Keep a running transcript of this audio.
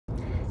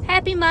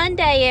Happy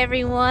Monday,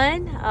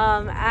 everyone.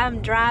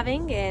 I'm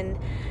driving, and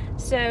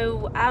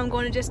so I'm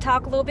going to just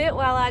talk a little bit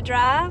while I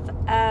drive.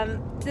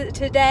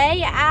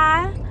 Today,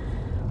 I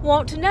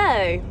want to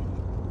know,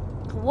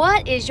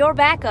 what is your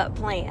backup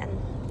plan?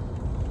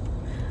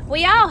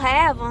 We all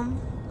have them,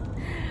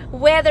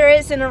 whether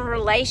it's in a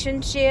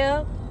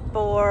relationship,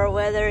 or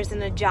whether it's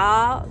in a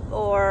job,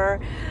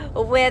 or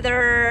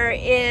whether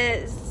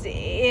it's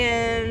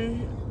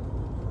in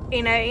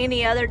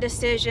any other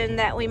decision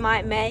that we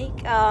might make.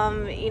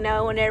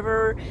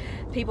 Whenever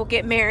people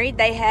get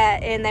married,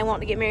 and they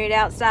want to get married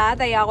outside,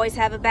 they always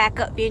have a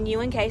backup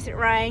venue in case it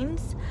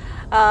rains.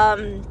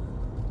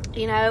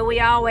 We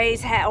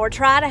always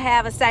try to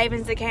have a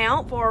savings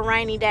account for a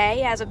rainy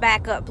day as a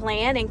backup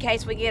plan in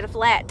case we get a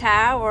flat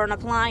tire or an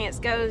appliance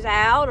goes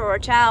out or a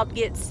child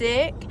gets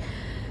sick.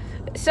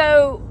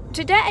 So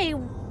today,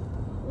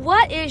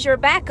 what is your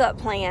backup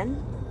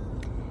plan,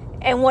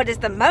 and what is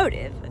the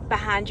motive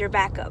behind your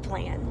backup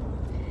plan?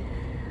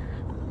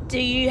 Do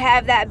you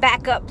have that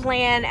backup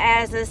plan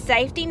as a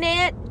safety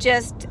net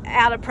just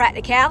out of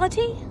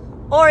practicality,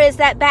 or is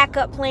that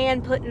backup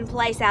plan put in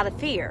place out of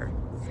fear?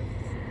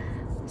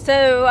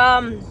 So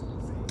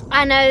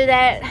I know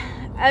that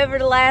over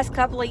the last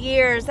couple of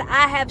years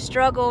I have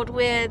struggled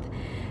with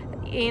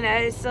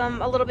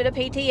a little bit of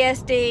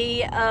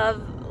PTSD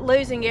of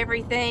losing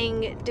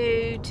everything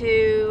due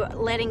to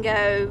letting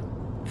go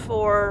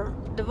for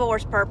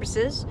divorce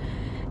purposes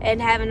and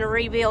having to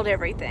rebuild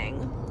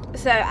everything.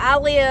 So I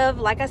live,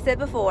 like I said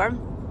before,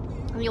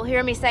 and you'll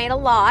hear me say it a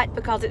lot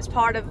because it's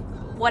part of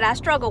what I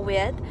struggle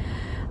with.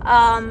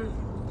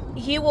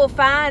 You will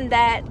find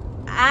that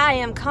I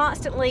am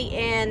constantly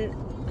in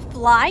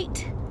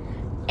flight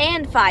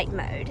and fight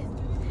mode.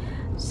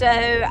 So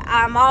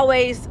I'm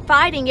always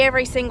fighting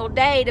every single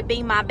day to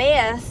be my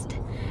best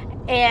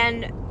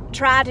and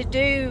try to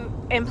do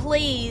and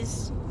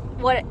please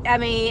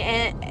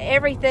and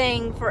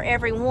everything for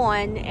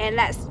everyone, and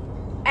that's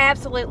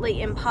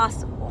absolutely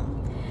impossible.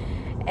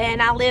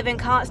 And I live in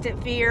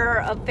constant fear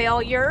of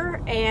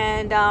failure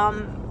and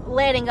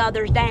letting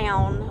others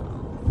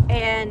down.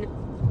 And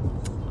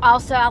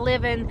also I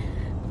live in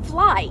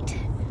flight,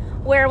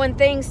 where when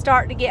things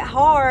start to get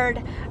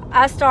hard,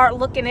 I start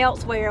looking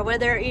elsewhere,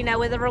 whether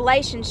with a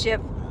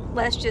relationship,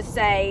 let's just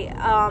say,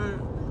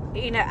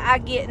 I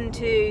get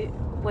into,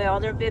 well,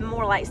 there have been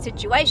more like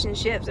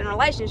situationships and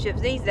relationships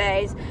these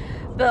days,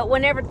 but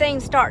whenever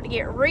things start to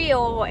get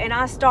real and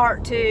I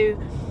start to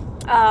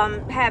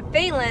have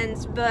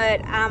feelings,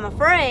 but I'm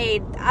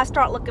afraid, I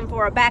start looking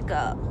for a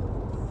backup,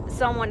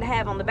 someone to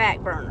have on the back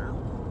burner,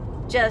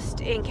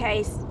 just in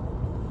case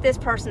this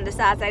person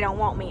decides they don't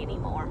want me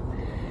anymore.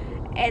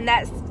 And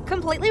that's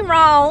completely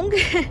wrong.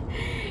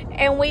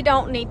 And we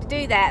don't need to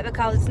do that,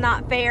 because it's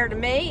not fair to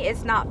me,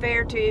 it's not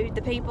fair to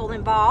the people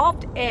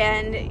involved,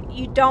 and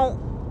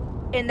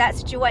in that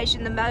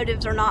situation, the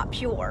motives are not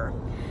pure.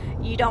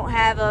 You don't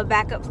have a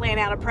backup plan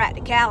out of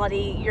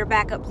practicality, your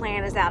backup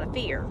plan is out of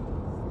fear.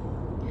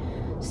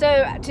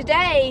 So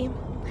today,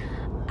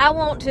 I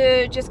want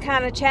to just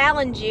kind of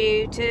challenge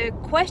you to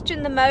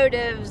question the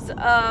motives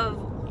of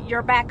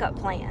your backup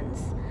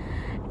plans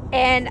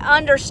and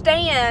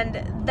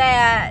understand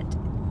that,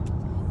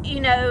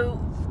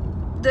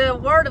 the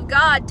Word of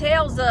God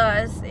tells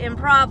us in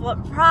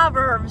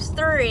Proverbs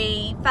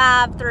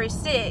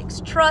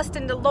 3:5-6, trust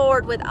in the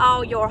Lord with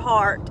all your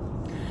heart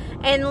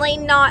and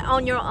lean not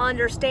on your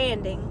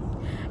understanding,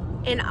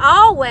 and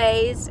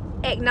always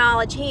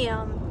acknowledge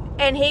Him,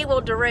 and He will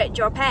direct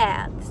your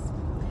paths.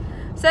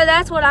 So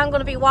that's what I'm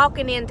going to be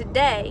walking in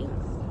today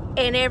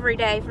and every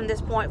day from this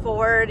point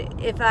forward,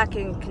 if I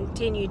can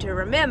continue to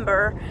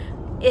remember,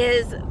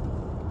 is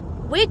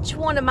which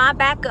one of my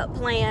backup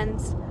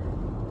plans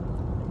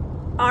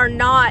are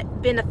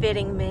not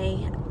benefiting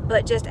me,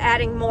 but just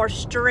adding more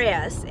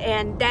stress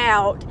and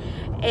doubt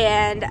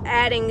and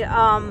adding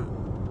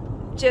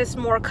just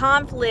more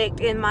conflict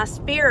in my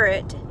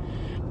spirit,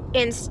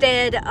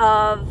 instead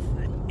of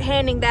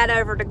handing that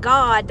over to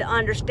God to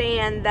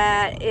understand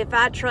that if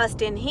I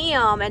trust in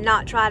Him and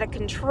not try to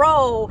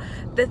control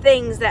the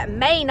things that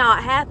may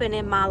not happen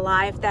in my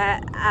life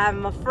that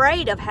I'm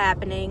afraid of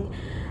happening,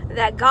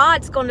 that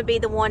God's going to be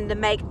the one to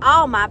make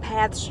all my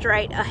paths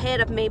straight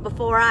ahead of me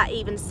before I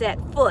even set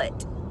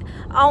foot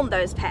on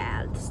those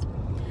paths.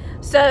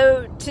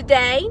 So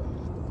today,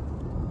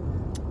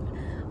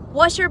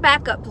 what's your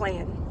backup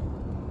plan?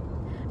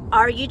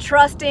 Are you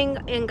trusting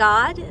in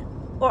God,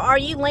 or are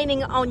you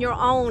leaning on your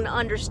own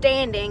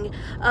understanding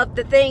of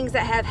the things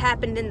that have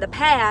happened in the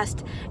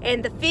past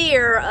and the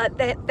fear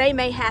that they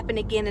may happen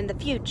again in the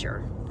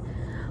future?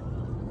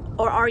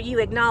 Or are you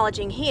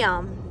acknowledging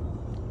Him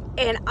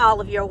in all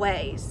of your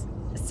ways,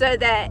 so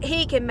that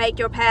He can make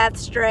your path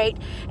straight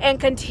and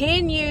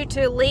continue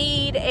to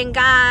lead and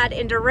guide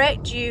and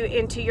direct you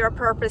into your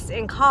purpose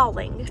and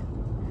calling?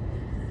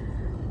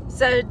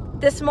 So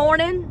this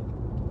morning,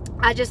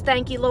 I just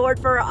thank you, Lord,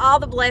 for all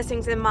the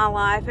blessings in my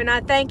life. And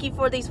I thank you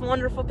for these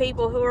wonderful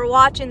people who are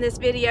watching this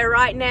video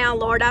right now,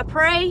 Lord. I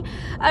pray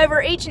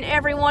over each and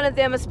every one of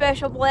them a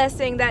special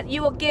blessing, that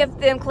you will give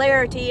them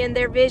clarity in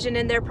their vision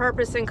and their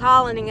purpose and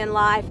calling in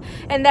life,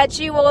 and that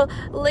you will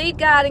lead,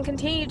 guide, and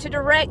continue to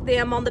direct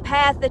them on the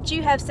path that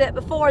you have set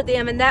before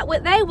them, and that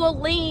they will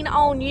lean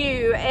on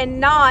you and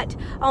not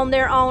on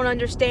their own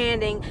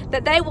understanding,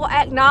 that they will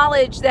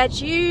acknowledge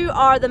that you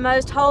are the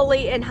most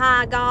holy and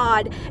high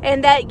God,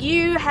 and that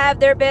you have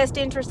their best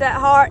interests at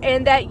heart,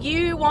 and that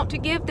you want to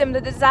give them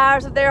the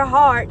desires of their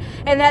heart,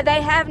 and that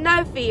they have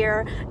no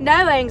fear,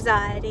 no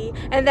anxiety,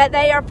 and that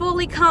they are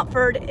fully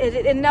comforted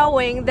in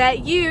knowing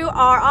that you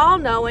are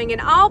all-knowing and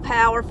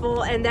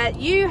all-powerful, and that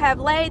you have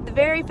laid the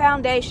very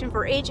foundation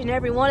for each and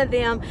every one of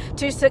them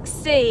to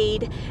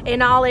succeed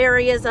in all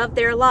areas of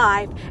their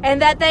life, and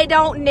that they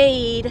don't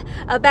need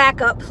a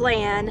backup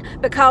plan,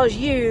 because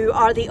you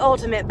are the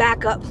ultimate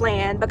backup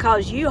plan,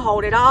 because you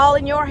hold it all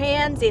in your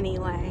hands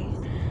anyway.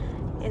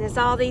 And it's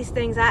all these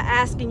things I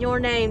ask in your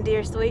name,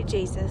 dear sweet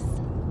Jesus.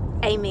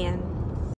 Amen.